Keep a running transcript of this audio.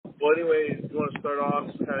Well, anyway, you want to start off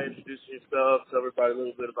just kind of introducing yourself, tell everybody a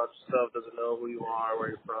little bit about yourself, doesn't know who you are,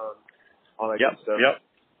 where you're from, all that good stuff.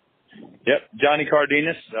 Yep. Johnny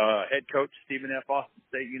Cardenas, head coach, Stephen F. Austin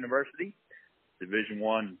State University, Division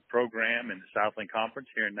I program in the Southland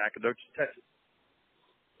Conference here in Nacogdoches, Texas.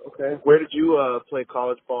 Okay. Where did you play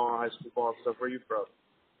college ball, high school ball, and stuff? Where are you from?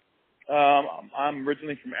 I'm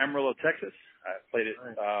originally from Amarillo, Texas. I played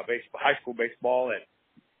high school baseball at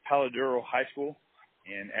Paladuro High School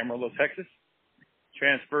in Amarillo, Texas.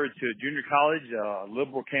 Transferred to junior college,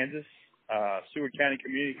 Liberal, Kansas, Seward County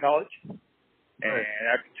Community College. And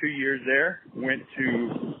after 2 years there, went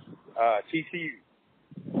to TCU.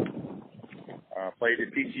 Played at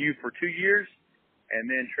TCU for 2 years, and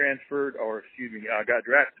then got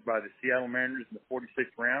drafted by the Seattle Mariners in the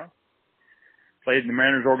 46th round. Played in the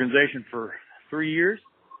Mariners organization for 3 years,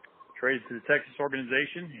 traded to the Texas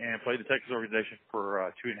organization, and played the Texas organization for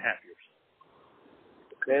 2.5 years.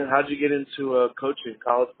 Okay, and how'd you get into coaching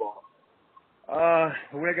college ball?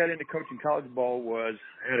 The way I got into coaching college ball was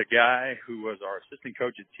I had a guy who was our assistant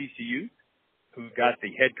coach at TCU who got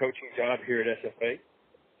the head coaching job here at SFA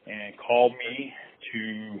and called me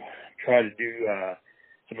to try to do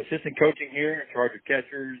some assistant coaching here, in charge of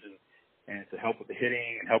catchers and to help with the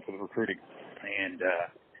hitting and help with the recruiting. And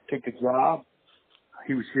took the job.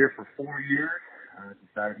 He was here for 4 years.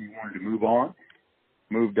 Decided he wanted to move on.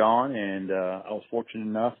 Moved on, and I was fortunate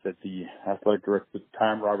enough that the athletic director at the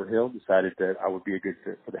time, Robert Hill, decided that I would be a good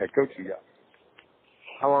fit for the head coaching job.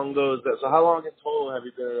 How long ago is that? So how long in total have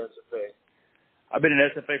you been at SFA? I've been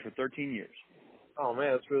at SFA for 13 years. Oh,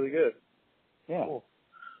 man, that's really good. Yeah. Cool.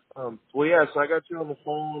 Well, yeah, so I got you on the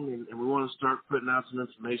phone, and we want to start putting out some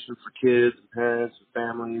information for kids and parents and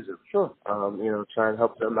families and, try and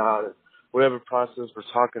help them out in whatever process we're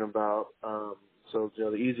talking about. So,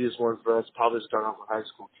 the easiest one for us probably start off with high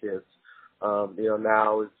school kids.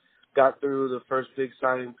 Now we've got through the first big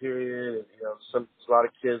signing period, and, a lot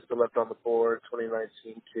of kids still left on the board,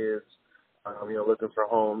 2019 kids, looking for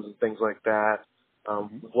homes and things like that.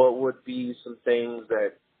 What would be some things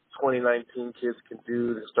that 2019 kids can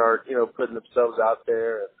do to start, putting themselves out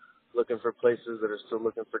there and looking for places that are still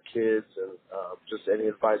looking for kids, and just any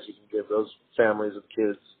advice you can give those families of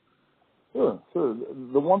kids? Sure.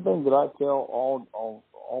 The one thing that I tell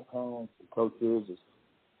all parents and coaches is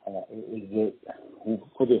that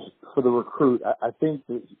for the recruit, I think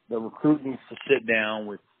that the recruit needs to sit down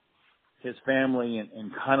with his family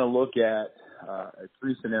and kind of look at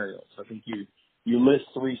 3 scenarios. I think you list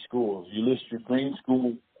 3 schools. You list your dream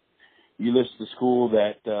school. You list the school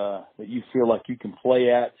that you feel like you can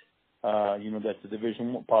play at. That's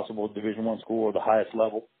a possible Division I school or the highest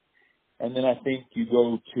level. And then I think you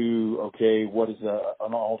go to, what is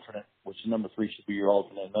an alternate, which number 3 should be your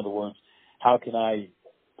alternate. In other words, how can I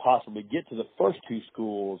possibly get to the first 2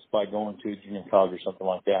 schools by going to a junior college or something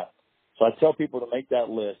like that? So I tell people to make that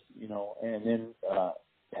list, and then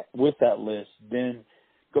with that list, then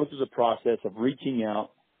go through the process of reaching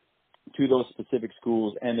out to those specific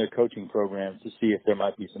schools and their coaching programs to see if there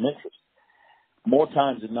might be some interest. More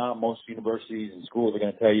times than not, most universities and schools are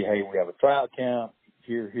going to tell you, hey, we have a tryout camp.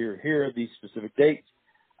 Here are these specific dates.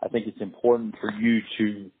 I think it's important for you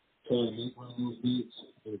to meet one of those dates,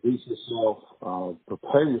 introduce yourself,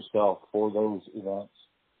 prepare yourself for those events,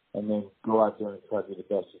 and then go out there and try to do the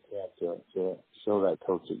best you can to show that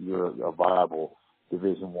coach that you're a viable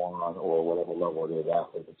Division I or whatever level it is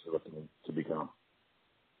athlete that you're looking to become.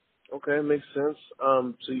 Okay, makes sense.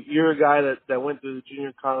 So you're a guy that went through the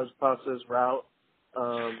junior college process route.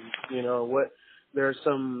 There are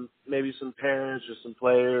maybe some parents or some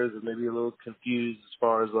players that may be a little confused as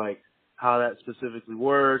far as like how that specifically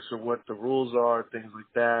works or what the rules are, things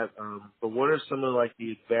like that. But what are some of like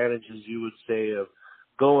the advantages you would say of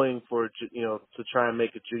going for, to try and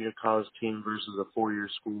make a junior college team versus a 4-year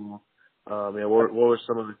school? What were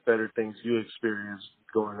some of the better things you experienced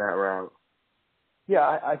going that route? Yeah,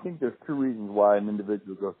 I think there's 2 reasons why an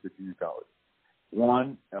individual goes to junior college.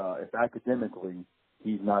 One, if academically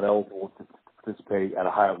he's not eligible to participate at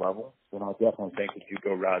a higher level, then I definitely think the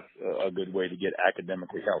JUCO route's a good way to get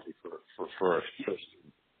academically healthy for a student.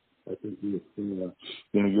 I think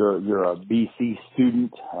you're a BC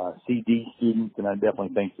student, CD student, and I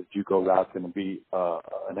definitely think the JUCO route's going to be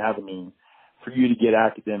an avenue for you to get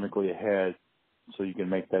academically ahead, so you can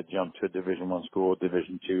make that jump to a Division I school,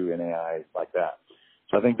 Division II, NAIA, like that.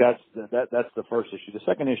 So I think that's the first issue. The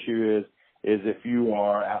second issue is if you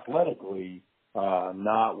are athletically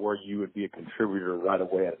not where you would be a contributor right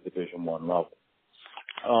away at Division I level.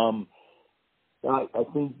 I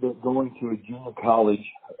think that going to a junior college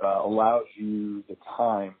allows you the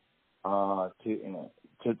time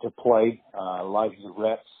to play, allows you the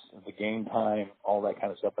reps, the game time, all that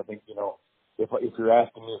kind of stuff. I think, if you're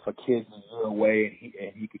asking me if a kid's a year away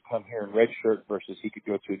and he could come here and redshirt versus he could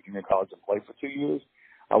go to a junior college and play for 2 years,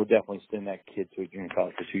 I would definitely send that kid to a junior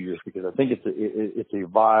college for 2 years, because I think it's a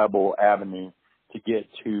viable avenue to get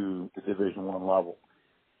to the Division I level.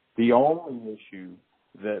 The only issue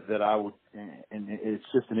that I would, and it's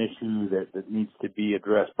just an issue that needs to be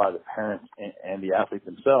addressed by the parents and the athletes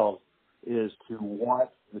themselves, is to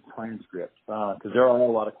watch the transcripts, because there are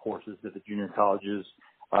a lot of courses that the junior colleges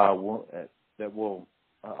will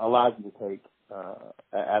allow you to take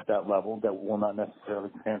at that level that will not necessarily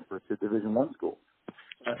transfer to Division I school.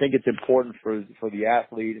 I think it's important for the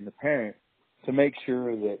athlete and the parent to make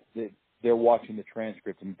sure that they're watching the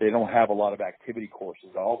transcripts and they don't have a lot of activity courses.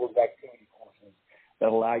 All those activity courses that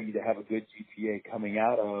allow you to have a good GPA coming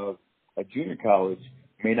out of a junior college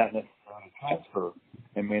may not necessarily transfer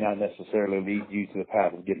and may not necessarily lead you to the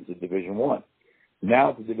path of getting to Division I.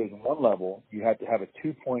 Now at the Division I level, you have to have a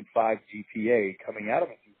 2.5 GPA coming out of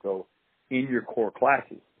a JUCO in your core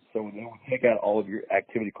classes. So they will take out all of your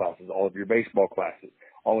activity classes, all of your baseball classes,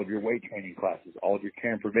 all of your weight training classes, all of your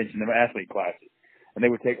care and prevention of athlete classes. And they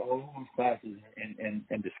would take all of those classes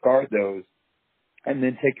and discard those, and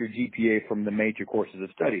then take your GPA from the major courses of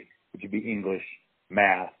study, which would be English,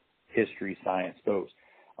 math, history, science, those.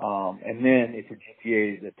 And then if your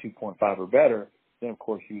GPA is at 2.5 or better, then of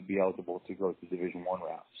course you would be eligible to go to Division I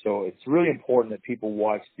route. So it's really important that people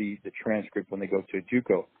watch the transcript when they go to a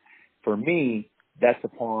JUCO. For me, that's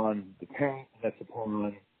upon the parent, that's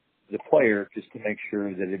upon the player, just to make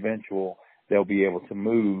sure that eventually they'll be able to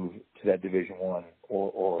move to that Division I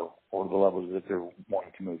or the levels that they're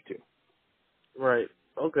wanting to move to. Right.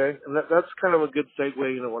 Okay. And that's kind of a good segue.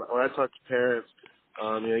 When I talk to parents,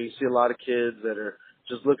 you see a lot of kids that are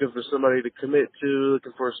just looking for somebody to commit to,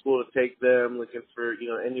 looking for a school to take them, looking for,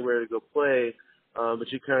 anywhere to go play.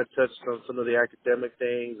 But you kind of touched on some of the academic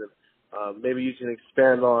things, and maybe you can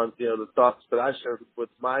expand on, the thoughts that I shared with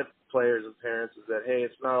my players and parents, is that, hey,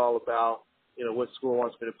 it's not all about, what school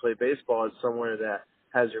wants me to play baseball. It's somewhere that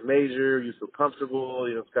has your major, you feel comfortable,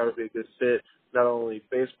 it's got to be a good fit, not only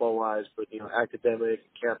baseball-wise, but, academic,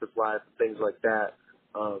 campus life, and things like that.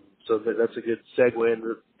 So that's a good segue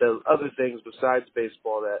into the other things besides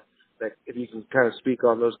baseball that if you can kind of speak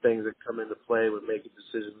on those things that come into play when making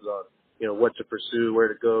decisions on, what to pursue, where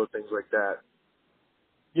to go, things like that.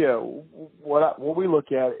 Yeah, what we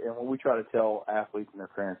look at and what we try to tell athletes and their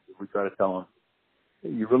parents is we try to tell them,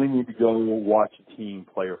 you really need to go watch a team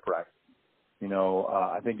play or practice.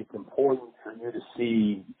 I think it's important for you to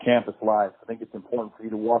see campus life. I think it's important for you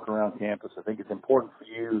to walk around campus. I think it's important for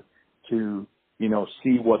you to,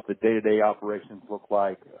 see what the day-to-day operations look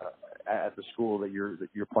like at the school that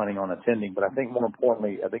you're planning on attending. But I think more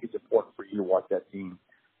importantly, I think it's important for you to watch that team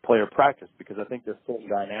play or practice, because I think there's certain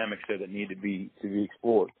dynamics there that need to be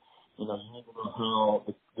explored. You need to know how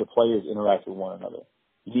the players interact with one another.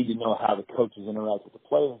 You need to know how the coaches interact with the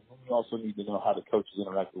players, and you also need to know how the coaches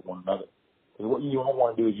interact with one another. Because what you don't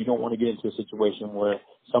want to do is you don't want to get into a situation where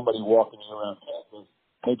somebody walking you around campus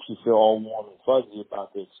makes you feel all warm and fuzzy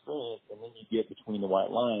about the experience, and then you get between the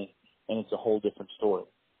white lines, and it's a whole different story.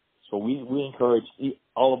 So we encourage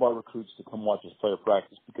all of our recruits to come watch us play or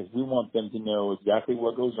practice, because we want them to know exactly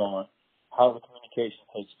what goes on, how the communication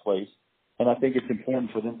takes place. And I think it's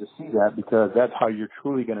important for them to see that, because that's how you're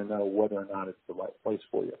truly going to know whether or not it's the right place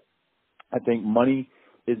for you. I think money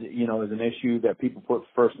is an issue that people put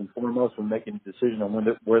first and foremost when making a decision on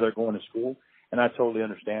where they're going to school. And I totally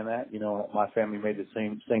understand that. My family made the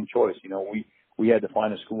same choice. We had to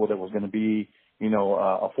find a school that was going to be,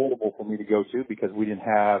 affordable for me to go to, because we didn't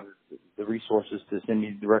have the resources to send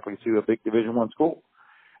me directly to a big Division I school.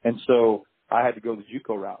 And so I had to go the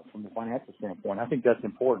JUCO route from the financial standpoint. I think that's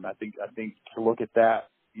important. I think to look at that,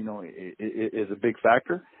 is a big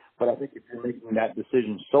factor. But I think if you're making that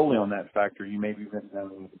decision solely on that factor, you may be missing out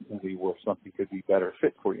on an opportunity where something could be better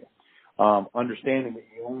fit for you. Understanding that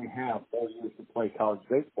you only have 4 years to play college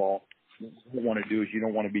baseball, what you want to do is you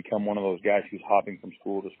don't want to become one of those guys who's hopping from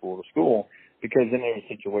school to school to school, because then there's a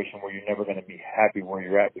situation where you're never going to be happy where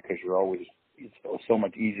you're at, because it's so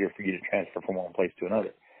much easier for you to transfer from one place to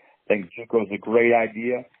another. I think JUCO is a great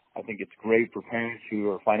idea. I think it's great for parents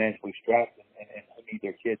who are financially strapped and need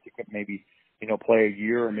their kids to maybe, play a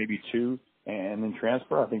year or maybe 2 and then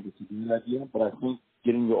transfer. I think it's a good idea, but I think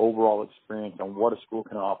getting the overall experience on what a school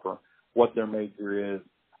can offer, what their major is,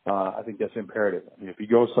 I think that's imperative. I mean, if you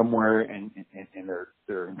go somewhere and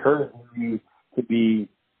they're encouraging you to be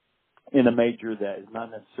in a major that is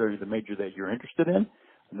not necessarily the major that you're interested in,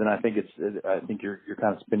 then I think you're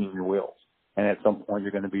kind of spinning your wheels. And at some point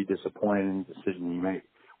you're going to be disappointed in the decision you make.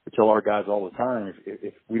 tell our guys all the time,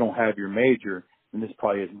 if we don't have your major, then this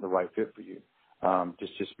probably isn't the right fit for you.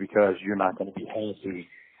 Just because you're not going to be healthy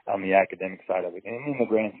on the academic side of it. And in the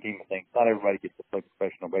grand scheme of things, not everybody gets to play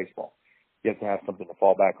professional baseball. You have to have something to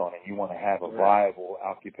fall back on, and you want to have a viable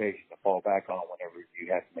occupation to fall back on whenever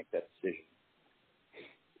you have to make that decision.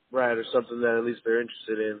 Right, or something that at least they're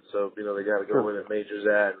interested in, so, you know, they got to go where their major's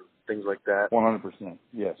at and things like that. 100%.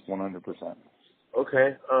 Yes, 100%.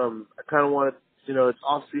 Okay. I kind of want to, you know, it's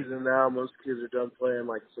off season now. Most kids are done playing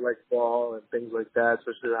like select ball and things like that,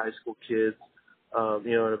 especially the high school kids.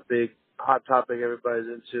 You know, and a big hot topic everybody's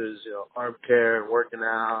into is, you know, arm care and working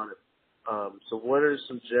out. So what are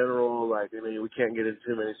some general, like, I mean, we can't get into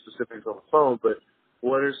too many specifics on the phone, but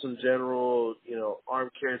what are some general, you know, arm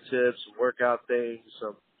care tips, workout things,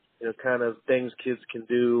 some, you know, kind of things kids can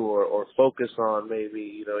do or focus on maybe,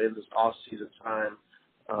 you know, in this off-season time,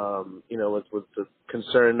 you know, with the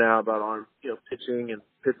concern now about arm, you know, pitching and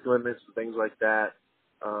pitch limits and things like that.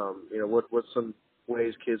 You know, what's some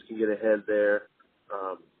ways kids can get ahead there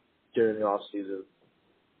during the off-season?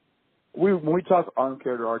 When we talk arm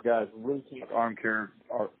care to our guys, we really talk arm care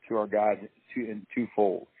to our guys in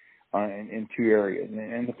twofold, in two areas.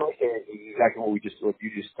 And the first area is exactly what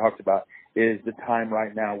you just talked about, is the time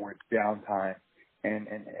right now where it's downtime.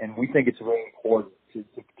 And we think it's really important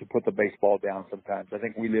to put the baseball down sometimes. I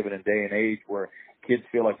think we live in a day and age where kids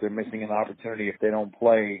feel like they're missing an opportunity if they don't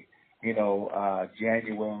play, you know,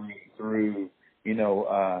 January through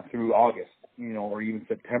August, you know, or even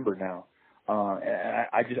September now. And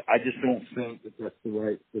I just don't think that that's the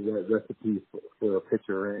right recipe for a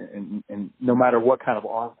pitcher. And no matter what kind of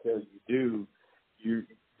arm care you do,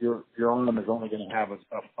 your arm is only going to have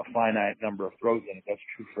a finite number of throws in it. That's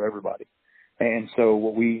true for everybody. And so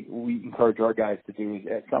what we encourage our guys to do is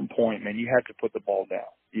at some point, man, you have to put the ball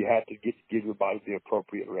down. You have to give your body the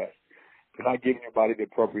appropriate rest. If you're not giving your body the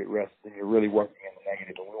appropriate rest, then you're really working in the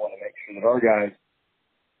negative. And we want to make sure that our guys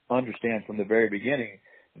understand from the very beginning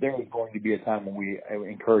there is going to be a time when we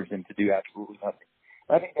encourage them to do absolutely nothing.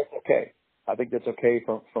 And I think that's okay. I think that's okay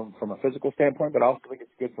from a physical standpoint, but I also think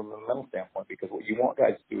it's good from a mental standpoint, because what you want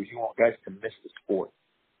guys to do is you want guys to miss the sport.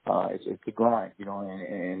 It's a grind, you know,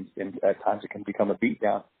 and at times it can become a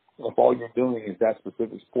beatdown. If all you're doing is that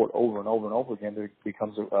specific sport over and over and over again, there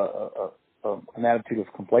becomes an attitude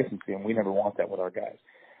of complacency, and we never want that with our guys.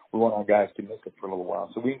 We want our guys to miss it for a little while.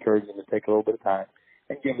 So we encourage them to take a little bit of time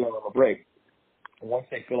and give them a break. And once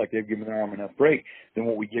they feel like they've given their arm enough break, then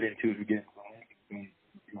what we get into is we get into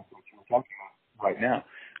what you were talking about right now.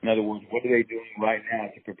 In other words, what are they doing right now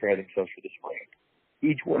to prepare themselves for the spring?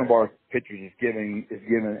 Each one of our pitchers is given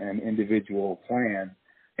an individual plan,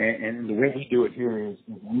 and the way we do it here is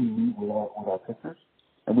we meet with our pitchers,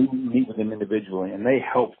 and we meet with them individually, and they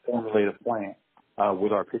help formulate a plan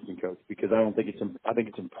with our pitching coach, because I think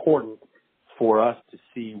it's important for us to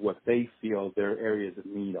see what they feel their areas of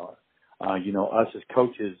need are. You know, us as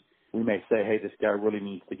coaches, we may say, hey, this guy really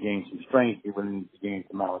needs to gain some strength. He really needs to gain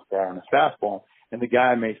some miles per hour on his fastball. And the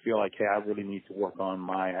guy may feel like, hey, I really need to work on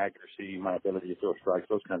my accuracy, my ability to throw strikes,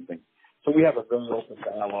 those kind of things. So we have a very open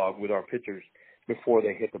dialogue with our pitchers before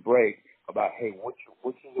they hit the break about, hey, which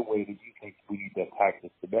is the way that you think we need to attack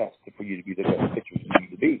this the best for you to be the best pitchers you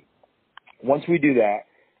need to be. Once we do that,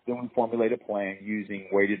 then we formulate a plan using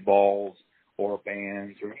weighted balls or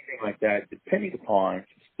bands or anything like that, depending upon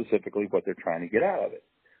specifically what they're trying to get out of it.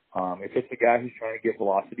 If it's a guy who's trying to get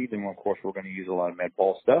velocity, then of course we're going to use a lot of med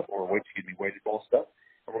ball stuff or weighted ball stuff.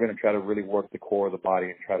 And we're going to try to really work the core of the body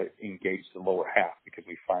and try to engage the lower half, because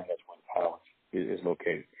we find that's where the power is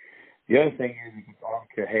located. The other thing is, if your arm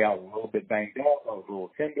care, hey, I was a little bit banged up, I was a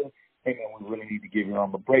little tender, hey man, we really need to give your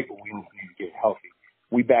arm a break, but we also need to get healthy.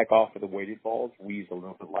 We back off of the weighted balls, we use a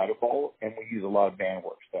little bit lighter ball, and we use a lot of band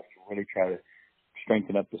work stuff to really try to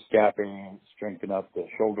strengthen up the scapping, strengthen up the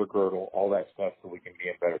shoulder girdle, all that stuff, so we can be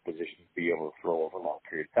in better position to be able to throw over a long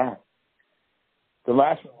period of time. The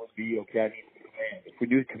last one would be, okay, I need command. If we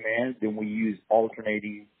do command, then we use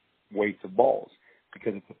alternating weights of balls,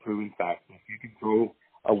 because it's a proven fact. If you can throw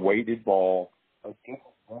a weighted ball, a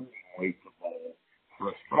different weight of ball for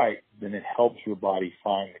a strike, then it helps your body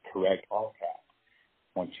find the correct arm path.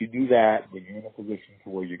 Once you do that, then you're in a position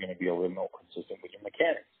to where you're going to be able to know consistent with your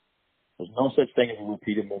mechanics. There's no such thing as a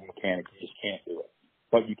repeatable mechanic. You just can't do it.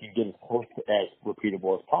 But you can get as close to as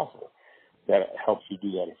repeatable as possible. That helps you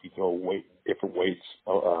do that if you throw different weights,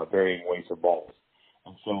 varying weights of balls.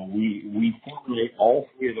 And so we formulate all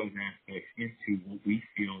three of those aspects into what we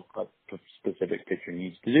feel a specific pitcher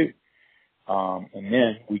needs to do. And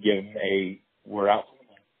then we give them we're out for the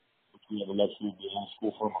month, which we have a luxury of being in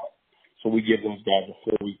school for a month. So we give those guys a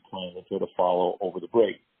 4-week plan that they're to follow over the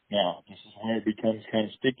break. Now, this is where it becomes kind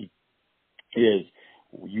of sticky is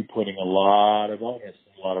you putting a lot of onus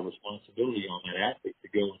and a lot of responsibility on that athlete to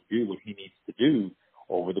go and do what he needs to do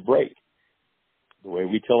over the break. The way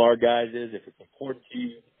we tell our guys is if it's important to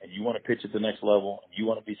you and you want to pitch at the next level and you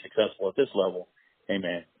want to be successful at this level, hey,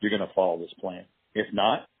 man, you're going to follow this plan. If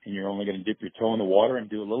not, and you're only going to dip your toe in the water and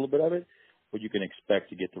do a little bit of it, well, you can expect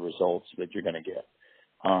to get the results that you're going to get.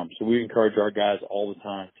 So we encourage our guys all the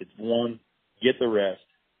time to, one, get the rest,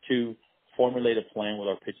 two, formulate a plan with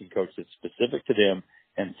our pitching coach that's specific to them,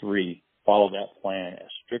 and three, follow that plan as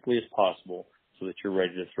strictly as possible so that you're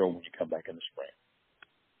ready to throw when you come back in the spring.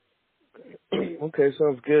 Okay,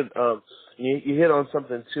 sounds good. You hit on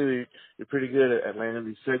something too. You're pretty good at landing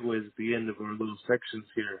these segues at the end of our little sections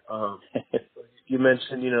here. You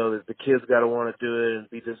mentioned, that the kids got to want to do it and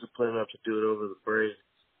be disciplined enough to do it over the break.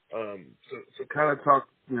 So kind of talk,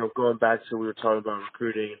 going back to we were talking about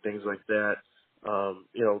recruiting and things like that.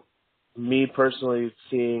 Me personally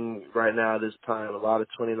seeing right now this time a lot of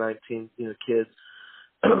 2019, kids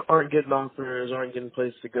aren't getting offers, aren't getting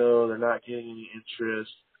places to go, they're not getting any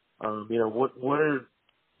interest. What are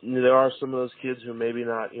there are some of those kids who maybe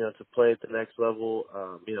not, to play at the next level,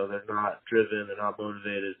 they're not driven, they're not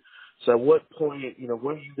motivated. So at what point,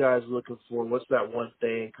 what are you guys looking for? What's that one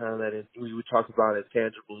thing kind of that we talked about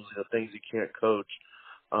intangibles, things you can't coach.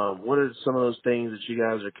 What are some of those things that you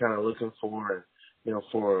guys are kind of looking for,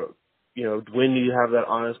 when do you have that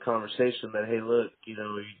honest conversation that, hey, look, you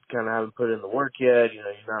kind of haven't put in the work yet, you're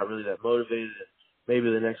not really that motivated,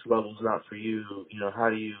 maybe the next level's not for you, how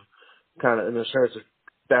do you kind of, and I'm sure it's a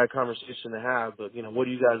bad conversation to have, but, what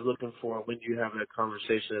are you guys looking for? When do you have that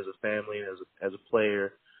conversation as a family and as a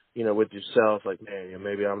player, with yourself, like, man,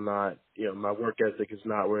 maybe I'm not, my work ethic is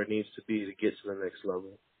not where it needs to be to get to the next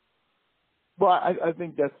level? Well, I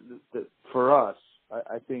think that's for us.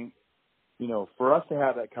 I think, for us to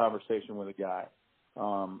have that conversation with a guy,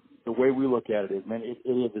 the way we look at it is, man, it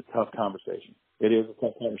is a tough conversation. It is a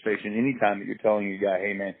tough conversation. Anytime that you're telling your guy,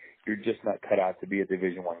 hey, man, you're just not cut out to be a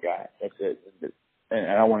Division I guy. That's it. And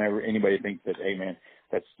I don't want anybody to think that, hey, man,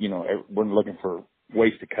 that's, we're looking for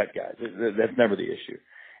ways to cut guys. That's never the issue.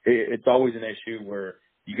 It's always an issue where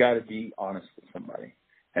you got to be honest with somebody.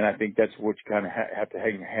 And I think that's what you kind of have to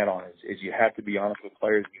hang your hat on is you have to be honest with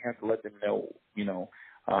players. You have to let them know,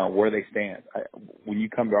 where they stand. When you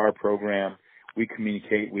come to our program, we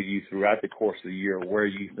communicate with you throughout the course of the year where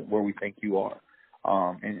we think you are.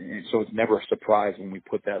 And so it's never a surprise when we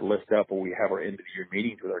put that list up or we have our end of the year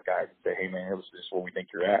meetings with our guys and say, hey, man, this is where we think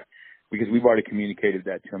you're at. Because we've already communicated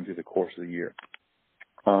that to them through the course of the year.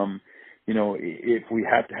 If we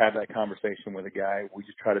have to have that conversation with a guy, we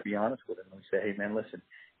just try to be honest with him. We say, hey, man, listen,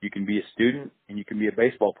 you can be a student and you can be a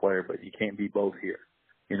baseball player, but you can't be both here.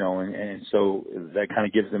 And so that kind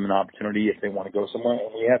of gives them an opportunity if they want to go somewhere.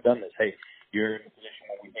 And we have done this. Hey, you're in a position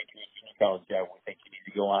where we think you're a junior college guy. We think you need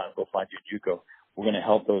to go out and go find your JUCO. We're going to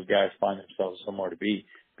help those guys find themselves somewhere to be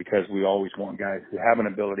because we always want guys who have an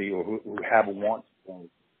ability or who have a want to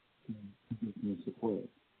support.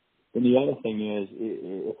 And the other thing is,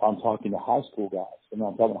 if I'm talking to high school guys, and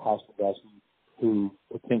I'm talking to high school guys who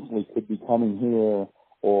potentially could be coming here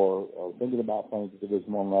or thinking about playing at the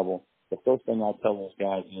Division I level, the first thing I tell those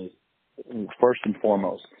guys is, first and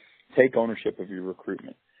foremost, take ownership of your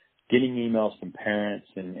recruitment. Getting emails from parents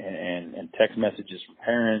and text messages from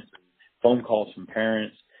parents, phone calls from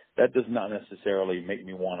parents, that does not necessarily make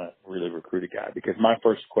me want to really recruit a guy because my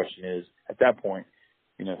first question is, at that point,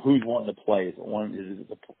 who's wanting to play? Is it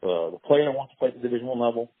the player that wants to play at the Division I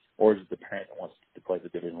level, or is it the parent that wants to play at the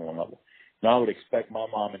Division I level? Now, I would expect my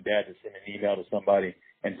mom and dad to send an email to somebody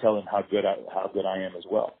and tell them how good I am as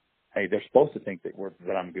well. Hey, they're supposed to think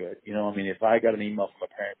that I'm good. If I got an email from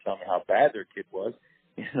a parent telling me how bad their kid was,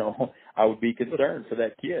 I would be concerned for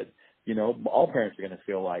that kid. All parents are going to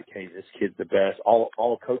feel like, hey, this kid's the best.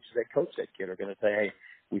 All coaches that coach that kid are going to say, hey,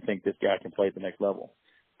 we think this guy can play at the next level.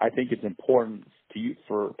 I think it's important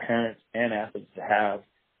for parents and athletes to have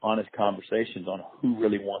honest conversations on who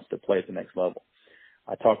really wants to play at the next level.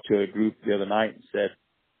 I talked to a group the other night and said,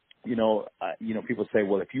 people say,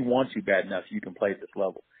 well, if you want to bad enough, you can play at this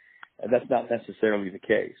level. And that's not necessarily the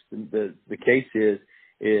case. The case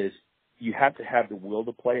is you have to have the will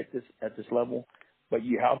to play at this level, but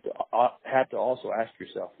you have to also ask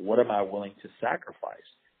yourself, what am I willing to sacrifice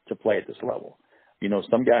to play at this level?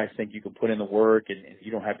 Some guys think you can put in the work and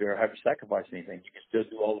you don't have to sacrifice anything. You can still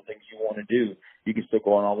do all the things you want to do. You can still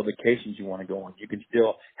go on all the vacations you want to go on. You can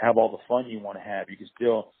still have all the fun you want to have. You can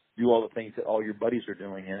still do all the things that all your buddies are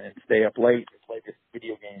doing and stay up late and play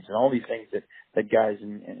video games and all these things that guys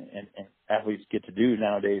and athletes get to do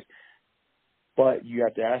nowadays. But you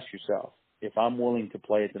have to ask yourself, if I'm willing to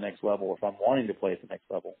play at the next level, if I'm wanting to play at the next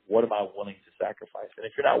level, what am I willing to sacrifice? And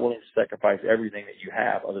if you're not willing to sacrifice everything that you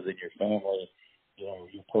have other than your family, you know,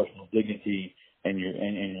 your personal dignity and your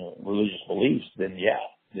religious beliefs, then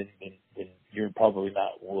then you're probably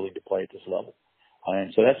not willing to play at this level.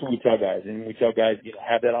 And so that's what we tell guys. And we tell guys, you know,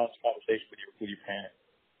 have that honest conversation with your parents.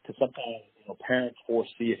 Because sometimes, you know, parents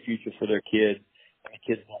foresee a future for their kids, and the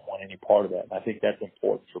kids don't want any part of that. And I think that's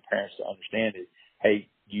important for parents to understand is, hey,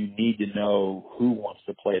 you need to know who wants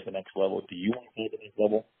to play at the next level. Do you want to play at the next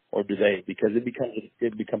level, or do they? Because it becomes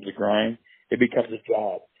a grind. It becomes a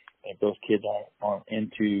job. And if those kids aren't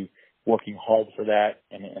into working hard for that,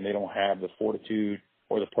 and they don't have the fortitude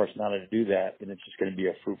or the personality to do that, then it's just going to be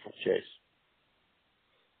a fruitful chase.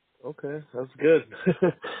 Okay, that's good.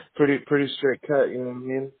 pretty straight cut, you know what I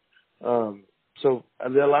mean? So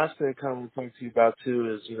the last thing I kind of want to talk to you about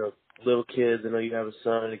too is, you know, little kids. I know you have a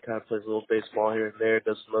son, and he kind of plays a little baseball here and there,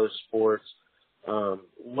 does some other sports.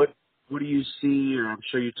 What do you see, or I'm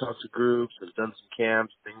sure you talked to groups and done some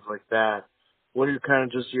camps, things like that. What are kind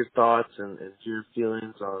of just your thoughts and your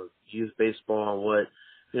feelings on youth baseball and what,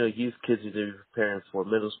 you know, youth kids need to be preparing for,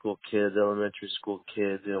 middle school kids, elementary school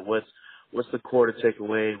kids, you know, what's the core to take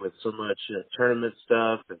away with so much tournament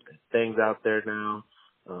stuff and things out there now?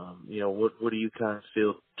 You know, what do you kind of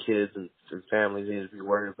feel kids and families need to be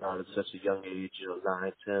worried about at such a young age, you know,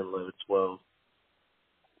 9, 10, 11, 12?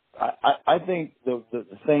 I think the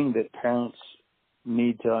thing that parents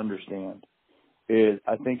need to understand is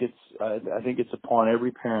I think it's upon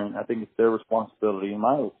every parent. I think it's their responsibility and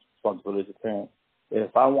my responsibility as a parent.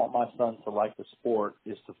 If I want my son to like the sport,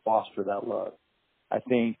 is to foster that love. I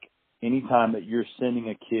think anytime that you're sending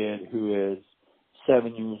a kid who is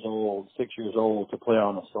 7 years old, 6 years old to play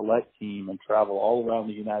on a select team and travel all around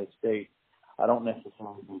the United States, I don't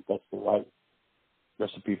necessarily think that's the right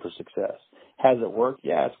recipe for success. Has it worked?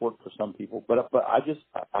 Yeah, it's worked for some people, but I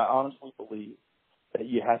honestly believe that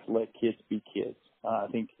you have to let kids be kids. I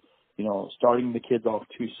think, you know, starting the kids off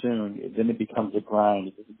too soon, then it becomes a grind.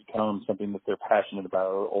 It becomes something that they're passionate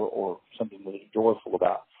about or something that they're joyful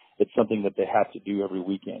about. It's something that they have to do every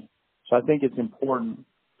weekend. So I think it's important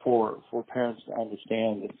for parents to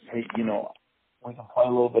understand that, hey, you know, we can play a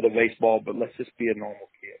little bit of baseball, but let's just be a normal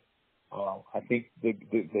kid. I think the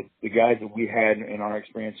guys that we had in our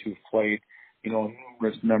experience who've played, you know, a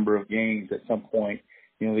numerous number of games, at some point,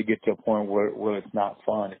 you know, they get to a point where it's not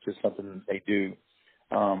fun. It's just something that they do.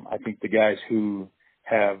 I think the guys who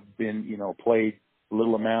have been, you know, played a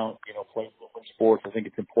little amount, you know, played different sports, I think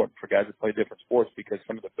it's important for guys to play different sports because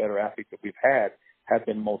some of the better athletes that we've had have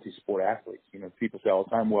been multi-sport athletes. You know, people say all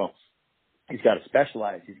the time, well, he's got to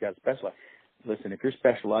specialize. Listen, if you're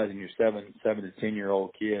specializing your 7 to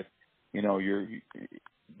 10-year-old kid, you know,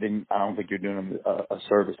 then I don't think you're doing them a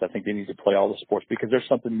service. I think they need to play all the sports because there's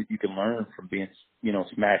something that you can learn from being, you know,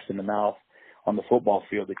 smashed in the mouth on the football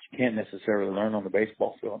field that you can't necessarily learn on the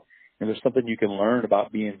baseball field. And there's something you can learn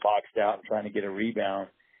about being boxed out and trying to get a rebound,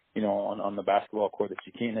 you know, on the basketball court that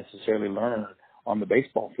you can't necessarily learn on the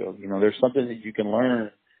baseball field. You know, there's something that you can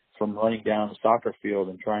learn from running down the soccer field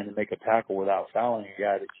and trying to make a tackle without fouling a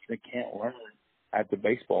guy that you can't learn at the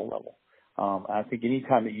baseball level. I think any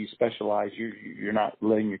time that you specialize, you're not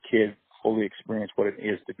letting your kid fully experience what it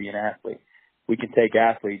is to be an athlete. We can take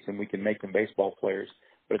athletes and we can make them baseball players,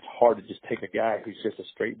 but it's hard to just take a guy who's just a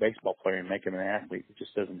straight baseball player and make him an athlete. It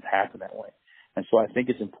just doesn't happen that way. And so I think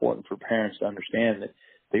it's important for parents to understand that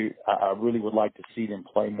I really would like to see them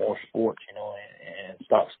play more sports, you know, and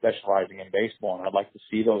stop specializing in baseball. And I'd like to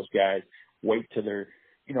see those guys wait till they're,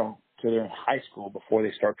 you know, till they're in high school before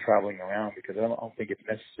they start traveling around because I don't think it's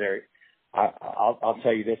necessary. I'll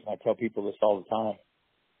tell you this, and I tell people this all the time.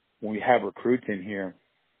 When we have recruits in here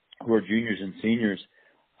who are juniors and seniors,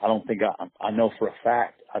 I don't think I know for a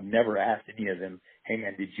fact, I've never asked any of them, hey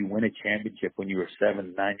man, did you win a championship when you were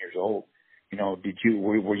 7, 9 years old? You know,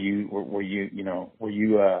 were you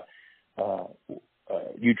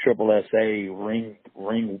USSSA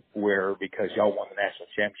ring wearer because y'all won the national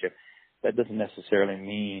championship? That doesn't necessarily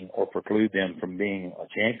mean or preclude them from being a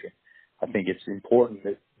champion. I think it's important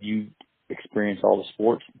that you experience all the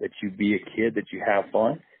sports, that you be a kid, that you have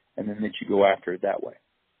fun, and then that you go after it that way.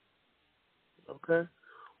 Okay.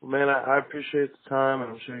 Well, man, I appreciate the time,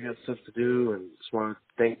 and I'm sure you got stuff to do, and just want to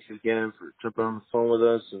thank you again for jumping on the phone with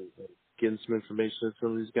us and getting some information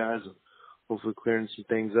from these guys, and hopefully clearing some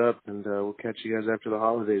things up, and we'll catch you guys after the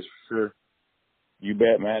holidays for sure. You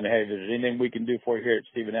bet, man. Hey, if there's anything we can do for you here at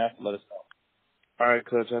Stephen F., let us know. All right,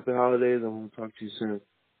 Coach. Happy holidays, and we'll talk to you soon.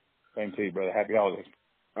 Same to you, brother. Happy holidays.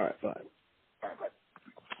 All right, bye. All right, bye.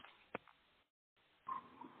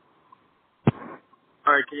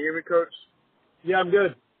 All right, can you hear me, Coach? Yeah, I'm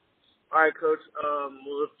good. All right, Coach.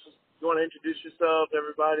 Well, you want to introduce yourself to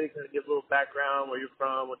everybody, kind of give a little background, where you're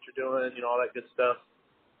from, what you're doing, all that good stuff.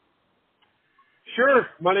 Sure.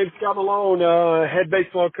 My name's Scott Malone, head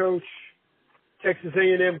baseball coach, Texas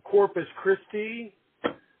A&M Corpus Christi.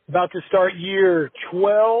 About to start year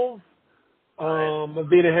 12 of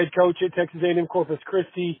being a head coach at Texas A&M Corpus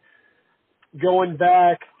Christi. Going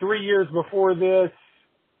back 3 years before this,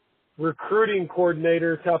 recruiting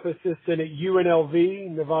coordinator, top assistant at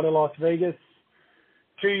UNLV, Nevada, Las Vegas.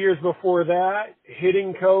 2 years before that,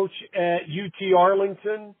 hitting coach at UT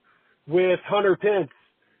Arlington with Hunter Pence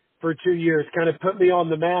for 2 years. Kind of put me on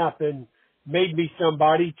the map and made me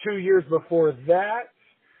somebody. 2 years before that,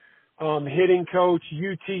 hitting coach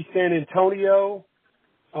UT San Antonio.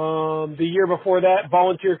 The year before that,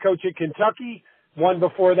 volunteer coach at Kentucky. One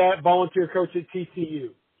before that, volunteer coach at TCU.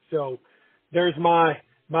 So there's my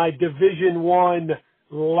Division I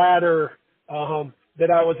ladder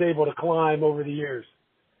that I was able to climb over the years.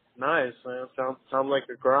 Nice, man. Sounds like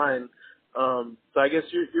a grind. So I guess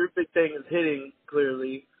your big thing is hitting,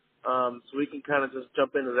 clearly. So we can kind of just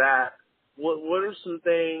jump into that. What are some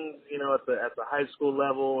things, at the high school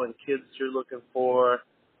level and kids that you're looking for?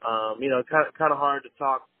 Kind of hard to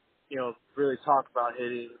talk, really talk about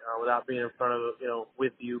hitting without being in front of,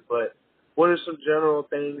 with you. But what are some general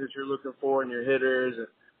things that you're looking for in your hitters, and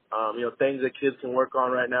things that kids can work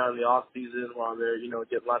on right now in the off season while they're,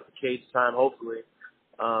 getting lots of cage time, hopefully.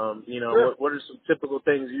 Sure. What are some typical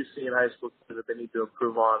things you see in high school that they need to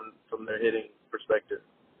improve on from their hitting perspective?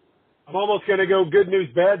 I'm almost going to go good news,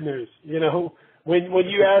 bad news. When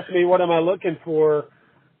you ask me what am I looking for,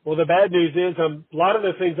 well, the bad news is a lot of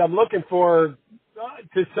the things I'm looking for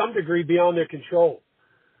to some degree beyond their control.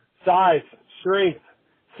 Size, strength,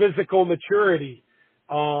 physical maturity.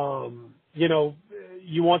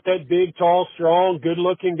 You want that big, tall, strong,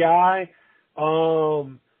 good-looking guy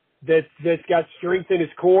that's got strength in his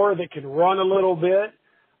core, that can run a little bit.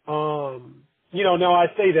 Now I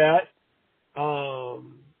say that.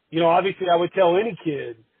 Obviously I would tell any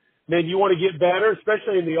kid, man, you want to get better,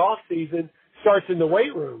 especially in the off season, starts in the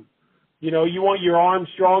weight room. You want your arm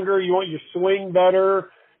stronger, you want your swing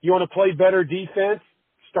better, you want to play better defense,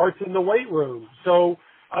 starts in the weight room. So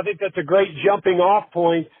I think that's a great jumping off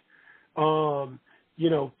point.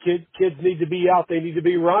 Kids need to be out. They need to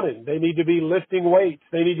be running. They need to be lifting weights.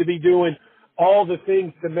 They need to be doing all the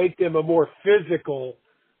things to make them a more physical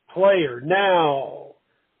player. Now,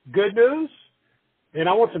 good news, and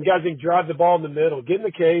I want some guys that can drive the ball in the middle, get in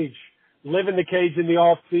the cage, live in the cage in the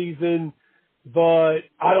off season, but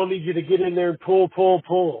I don't need you to get in there and pull.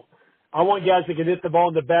 I want guys that can hit the ball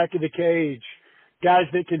in the back of the cage, guys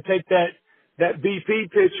that can take that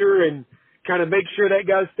BP pitcher and kind of make sure that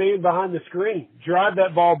guy's staying behind the screen, drive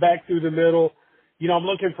that ball back through the middle. I'm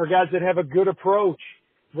looking for guys that have a good approach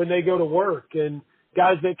when they go to work, and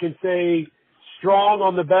guys that can stay strong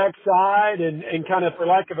on the backside and kind of, for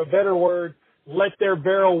lack of a better word, let their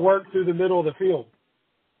barrel work through the middle of the field.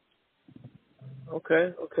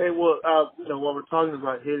 Okay. Well, while we're talking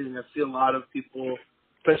about hitting, I see a lot of people,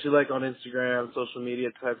 especially like on Instagram, social media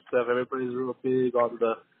type stuff, everybody's real big on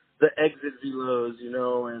the exit velos,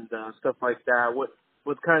 and stuff like that.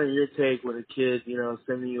 What's kind of your take when a kid,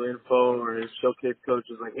 sending you info, or his showcase coach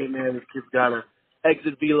is like, hey man, this kid's got an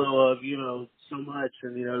exit velo of, so much,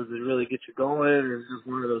 and, does it really get you going, or is it just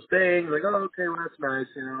one of those things, like, oh, okay, well, that's nice,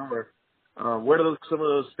 or where do some of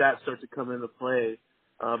those stats start to come into play?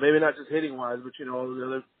 Maybe not just hitting wise, but, all the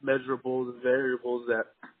other measurables and variables that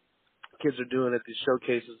kids are doing at these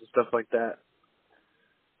showcases and stuff like that.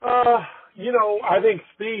 I think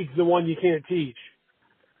speed's the one you can't teach.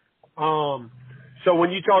 So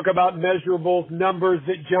when you talk about measurables, numbers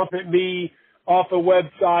that jump at me off a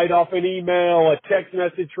website, off an email, a text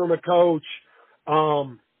message from a coach,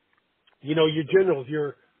 your generals,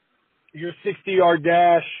 your 60-yard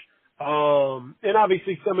dash, and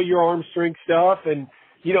obviously some of your arm strength stuff. And,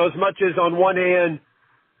 as much as on one hand,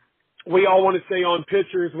 we all want to say on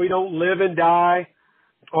pitchers, we don't live and die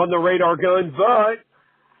on the radar gun, but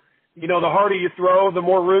the harder you throw, the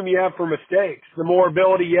more room you have for mistakes, the more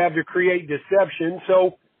ability you have to create deception.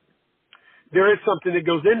 So there is something that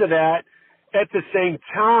goes into that. At the same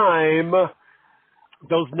time,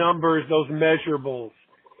 those numbers, those measurables,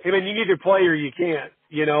 you either play or you can't,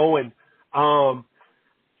 and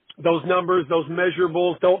those numbers, those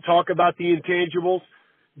measurables, don't talk about the intangibles.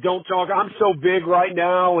 I'm so big right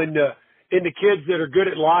now in the kids that are good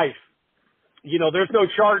at life. There's no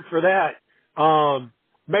chart for that.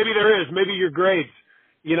 Maybe there is, maybe your grades.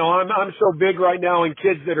 I'm so big right now in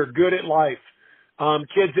kids that are good at life.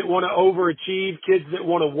 Kids that want to overachieve, kids that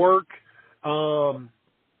want to work,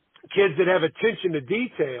 kids that have attention to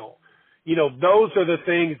detail. those are the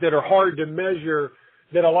things that are hard to measure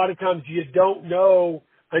that a lot of times you don't know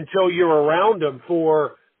until you're around them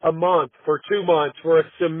for a month, for 2 months, for a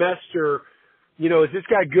semester. Is this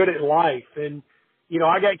guy good at life? And,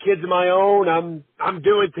 I got kids of my own. I'm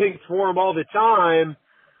doing things for them all the time,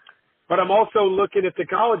 but I'm also looking at the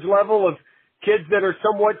college level of kids that are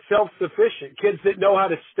somewhat self-sufficient, kids that know how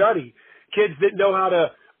to study, kids that know how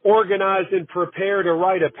to organize and prepare to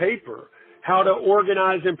write a paper, how to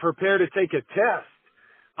organize and prepare to take a test.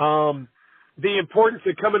 The importance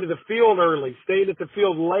of coming to the field early, staying at the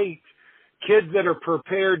field late, kids that are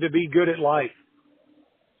prepared to be good at life.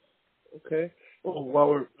 Okay. Well,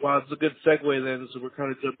 while it's a good segue then, so we're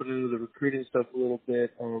kind of jumping into the recruiting stuff a little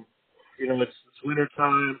bit. It's winter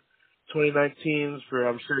time. 2019's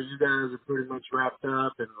I'm sure you guys are pretty much wrapped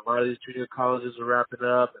up, and a lot of these junior colleges are wrapping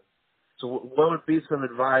up. So what would be some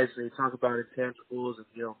advice when you talk about intangibles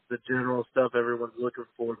and, the general stuff everyone's looking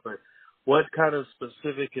for, but what kind of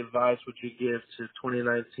specific advice would you give to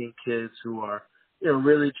 2019 kids who are,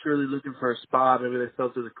 really truly looking for a spot? Maybe they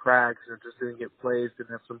fell through the cracks and just didn't get placed,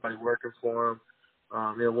 didn't have somebody working for them.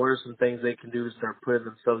 What are some things they can do to start putting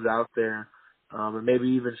themselves out there, and maybe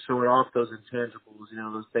even showing off those intangibles,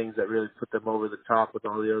 those things that really put them over the top with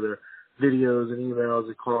all the other videos and emails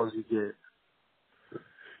and calls you get?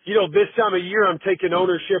 This time of year, I'm taking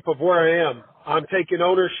ownership of where I am. I'm taking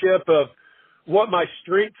ownership of what my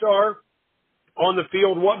strengths are on the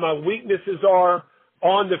field, what my weaknesses are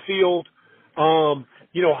on the field.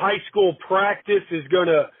 High school practice is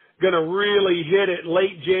gonna really hit it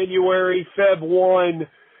late January, Feb 1.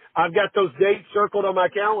 I've got those dates circled on my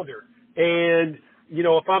calendar. And,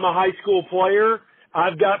 if I'm a high school player,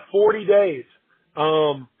 I've got 40 days.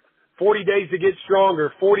 40 days to get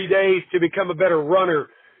stronger, 40 days to become a better runner,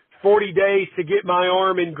 40 days to get my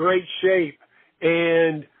arm in great shape.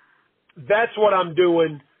 And that's what I'm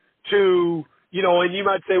doing to, and you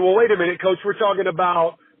might say, well, wait a minute, Coach, we're talking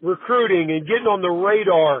about recruiting and getting on the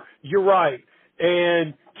radar. You're right.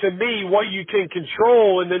 And to me, what you can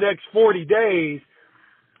control in the next 40 days,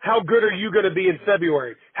 how good are you going to be in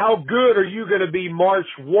February? How good are you going to be March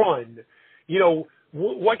 1?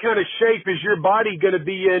 What kind of shape is your body going to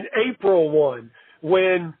be in April 1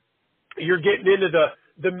 when you're getting into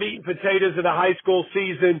the meat and potatoes of the high school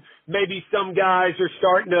season? Maybe some guys are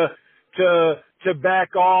starting to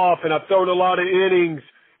back off, and I've thrown a lot of innings.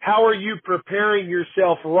 How are you preparing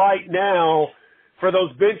yourself right now for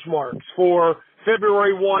those benchmarks for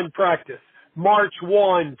February 1 practice, March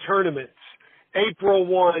 1 tournaments, April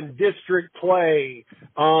 1 district play?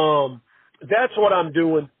 That's what I'm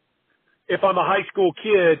doing. If I'm a high school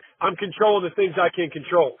kid, I'm controlling the things I can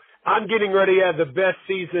control. I'm getting ready to have the best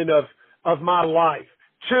season of my life.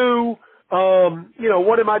 2,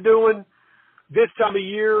 what am I doing this time of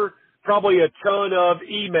year? Probably a ton of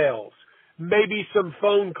emails, maybe some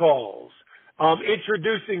phone calls,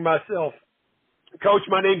 introducing myself. Coach,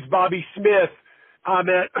 my name's Bobby Smith. I'm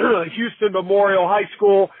at Houston Memorial High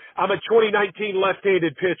School. I'm a 2019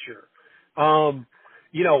 left-handed pitcher.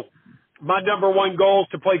 My number one goal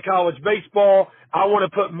is to play college baseball. I want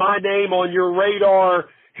to put my name on your radar.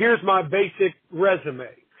 Here's my basic resume.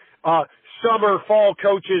 Summer, fall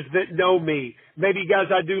coaches that know me, maybe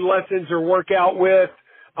guys I do lessons or work out with,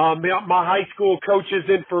 my high school coaches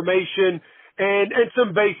information, and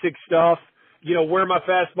some basic stuff, where my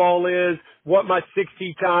fastball is, what my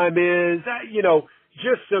 60 time is,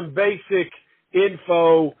 just some basic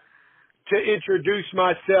info to introduce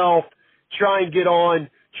myself, try and get on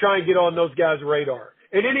those guys' radar.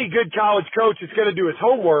 And any good college coach is going to do his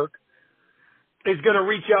homework, is going to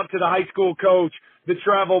reach out to the high school coach, the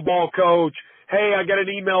travel ball coach. Hey, I got an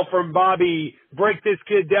email from Bobby. Break this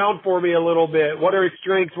kid down for me a little bit. What are his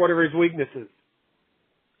strengths? What are his weaknesses?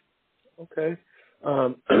 Okay.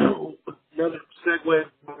 Another segue,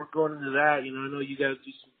 when we're going into that, I know you guys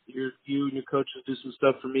you and your coaches do some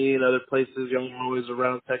stuff for me and other places. You're always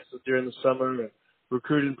around Texas during the summer and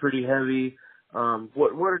recruiting pretty heavy.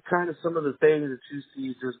 What are kind of some of the things that you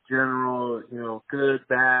see, just general, good,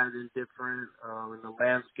 bad, indifferent, in the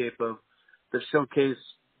landscape of the showcase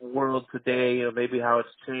world today? Maybe how it's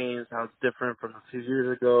changed, how it's different from a few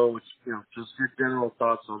years ago. Just your general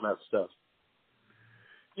thoughts on that stuff.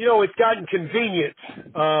 It's gotten convenient.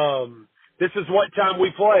 This is what time we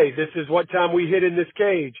play. This is what time we hit in this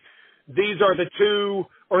cage. These are the 2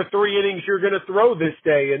 or 3 innings you're going to throw this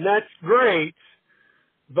day, and that's great.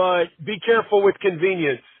 But be careful with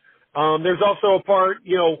convenience. There's also a part,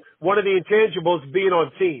 one of the intangibles is being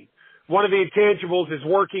on team. One of the intangibles is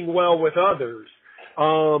working well with others.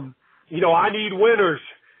 I need winners.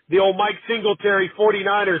 The old Mike Singletary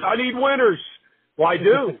 49ers, I need winners. Well, I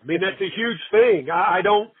do. I mean, that's a huge thing. I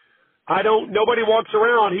don't Nobody walks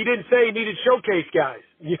around. He didn't say he needed showcase guys.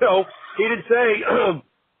 You know, he didn't say,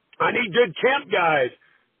 I need good camp guys.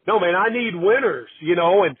 No, man, I need winners, you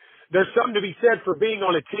know, and there's something to be said for being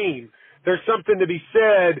on a team. There's something to be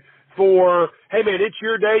said for, hey, man, it's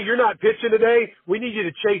your day. You're not pitching today. We need you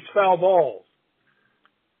to chase foul balls.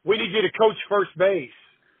 We need you to coach first base.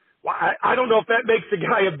 Well, I don't know if that makes the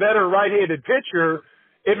guy a better right-handed pitcher.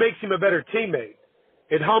 It makes him a better teammate.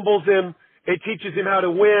 It humbles him. It teaches him how to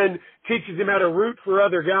win, teaches him how to root for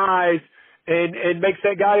other guys, and makes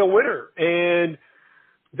that guy a winner. And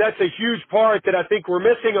that's a huge part that I think we're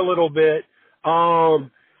missing a little bit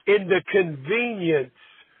in the convenience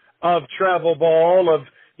of travel ball, of,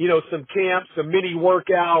 you know, some camps, some mini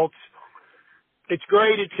workouts. It's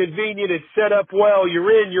great. It's convenient. It's set up well.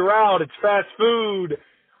 You're in, you're out. It's fast food.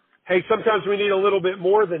 Hey, sometimes we need a little bit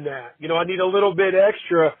more than that. You know, I need a little bit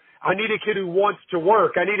extra. I need a kid who wants to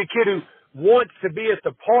work. I need a kid who wants to be at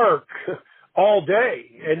the park all day.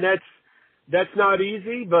 And that's not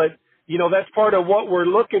easy, but, you know, that's part of what we're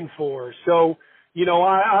looking for. So, you know,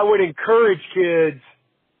 I would encourage kids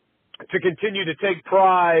to continue to take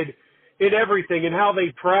pride in everything and how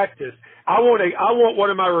they practice. I want one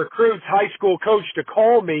of my recruits, high school coach, to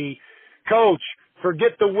call me, Coach,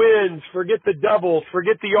 forget the wins, forget the doubles,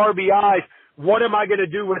 forget the RBIs. What am I going to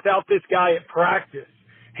do without this guy at practice?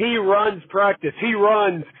 He runs practice. He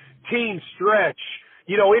runs team stretch.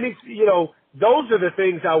 You know, those are the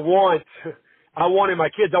things I want in my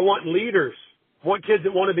kids. I want leaders. I want kids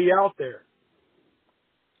that want to be out there.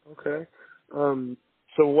 Okay.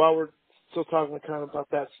 So while we're still talking kind of about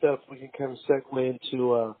that stuff, we can kind of segue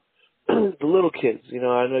into the little kids. You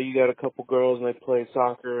know, I know you got a couple girls and they play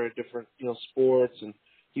soccer or different, you know, sports, and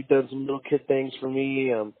you've done some little kid things for me.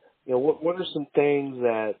 You know, what are some things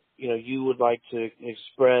that, you know, you would like to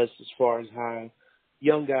express as far as how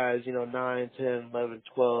young guys, you know, 9, 10, 11,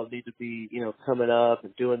 12 need to be, you know, coming up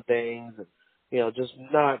and doing things, and, you know, just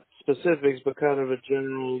not specifics, but kind of a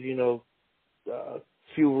general, you know,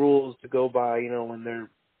 few rules to go by, you know, when they're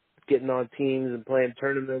getting on teams and playing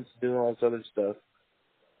tournaments and doing all this other stuff?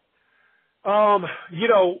 You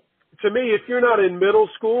know, to me, if you're not in middle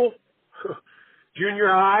school, junior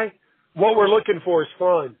high, what we're looking for is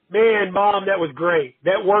fun. Man, Mom, that was great.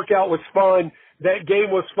 That workout was fun. That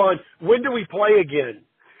game was fun. When do we play again?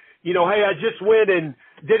 You know, hey, I just went and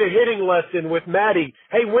did a hitting lesson with Maddie.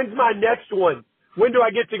 Hey, when's my next one? When do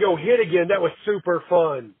I get to go hit again? That was super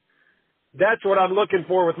fun. That's what I'm looking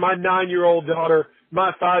for with my 9-year-old daughter,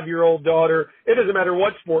 my 5-year-old daughter. It doesn't matter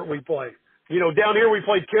what sport we play. You know, down here we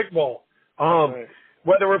played kickball. Right.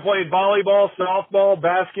 Whether we're playing volleyball, softball,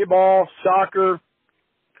 basketball, soccer,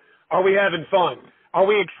 are we having fun? Are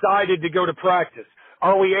we excited to go to practice?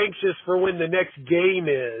 Are we anxious for when the next game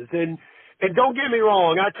is? And don't get me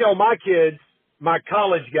wrong, I tell my kids, my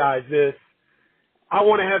college guys this, I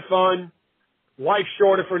want to have fun. Life's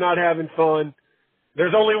short if we're not having fun.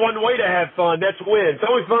 There's only one way to have fun. That's win. It's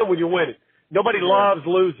always fun when you're winning. Nobody loves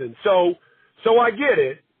losing. So I get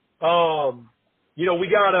it. You know, we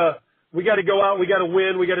gotta go out. We gotta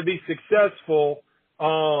win. We gotta be successful.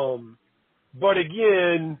 But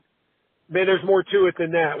again, man, there's more to it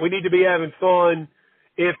than that. We need to be having fun.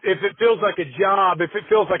 If it feels like a job, if it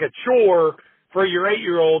feels like a chore for your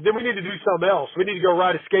 8-year-old, then we need to do something else. We need to go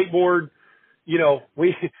ride a skateboard. You know,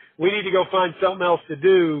 we need to go find something else to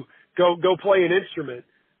do. Go play an instrument.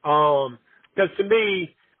 'Cause to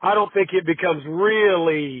me, I don't think it becomes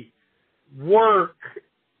really work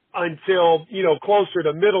until, you know, closer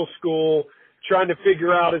to middle school, trying to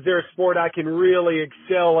figure out, is there a sport I can really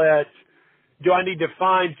excel at? Do I need to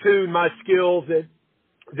fine tune my skills at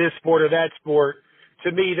this sport or that sport?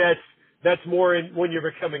 To me, that's more when you're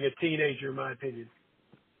becoming a teenager, in my opinion.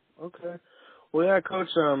 Okay. Well, yeah, Coach,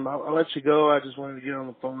 I'll let you go. I just wanted to get on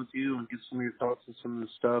the phone with you and get some of your thoughts on some of the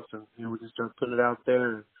stuff, and, you know, we can start putting it out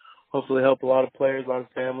there and hopefully help a lot of players, a lot of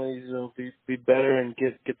families, you know, be better and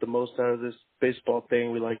get the most out of this baseball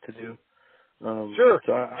thing we like to do. Sure.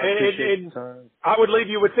 So I appreciate the time. I would leave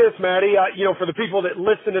you with this, Maddie. You know, for the people that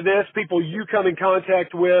listen to this, people you come in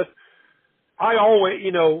contact with, I always,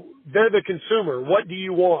 you know, they're the consumer. What do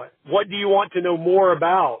you want? What do you want to know more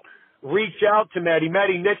about? Reach out to Maddie.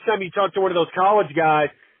 Maddie, next time you talk to one of those college guys,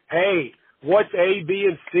 hey, what's A, B,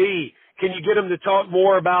 and C? Can you get them to talk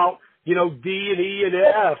more about, you know, D and E and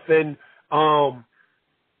F? And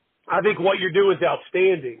I think what you're doing is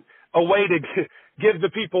outstanding. A way to give the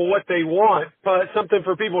people what they want, but something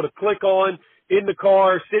for people to click on in the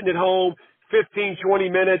car, sitting at home, 15, 20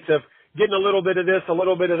 minutes of getting a little bit of this, a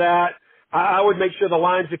little bit of that. I would make sure the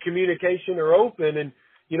lines of communication are open, and,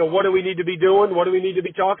 you know, what do we need to be doing? What do we need to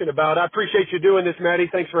be talking about? I appreciate you doing this, Maddie.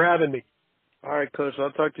 Thanks for having me. All right, Coach.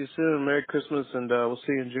 I'll talk to you soon. Merry Christmas, and we'll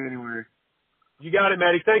see you in January. You got it,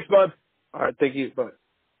 Matty. Thanks, bud. All right. Thank you. Bye.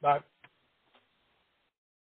 Bye.